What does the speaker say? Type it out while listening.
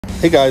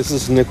Hey guys,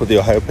 this is Nick with the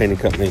Ohio Painting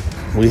Company.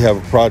 We have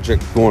a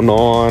project going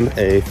on,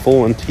 a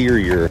full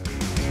interior. And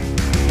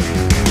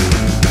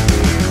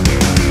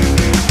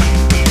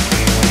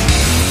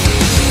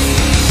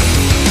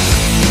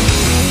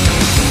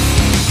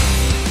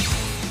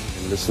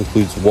this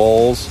includes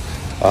walls,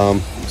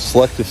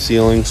 selective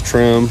ceilings,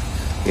 trim,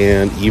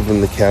 and even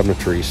the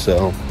cabinetry.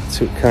 So it's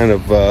a kind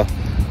of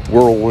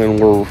whirlwind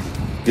we're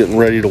getting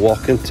ready to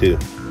walk into.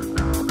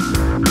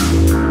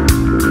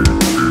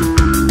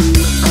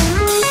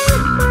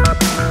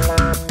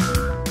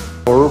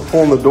 We're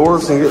pulling the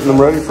doors and getting them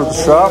ready for the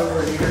shop.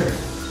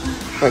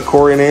 Got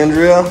Corey and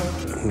Andrea.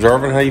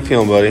 Jarvin, how you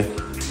feeling, buddy?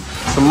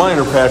 Some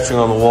minor patching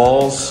on the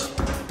walls.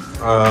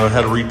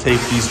 Had to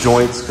retape these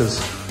joints because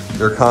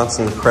they're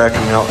constantly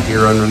cracking out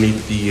here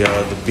underneath the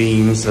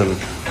beams. And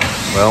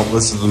well,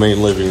 this is the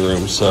main living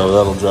room, so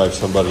that'll drive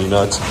somebody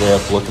nuts if they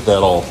have to look at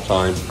that all the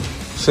time.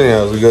 So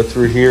yeah, as we go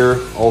through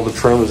here, all the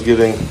trim is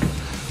getting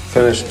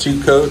finished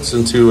 2 coats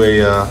into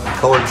a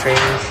color change.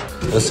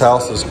 This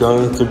house is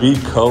going to be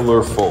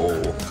colorful.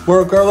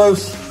 Where,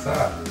 Carlos?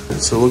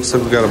 So it looks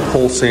like we got a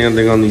pole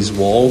sanding on these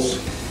walls.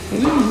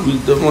 We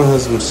definitely have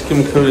some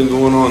skim coating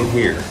going on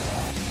here.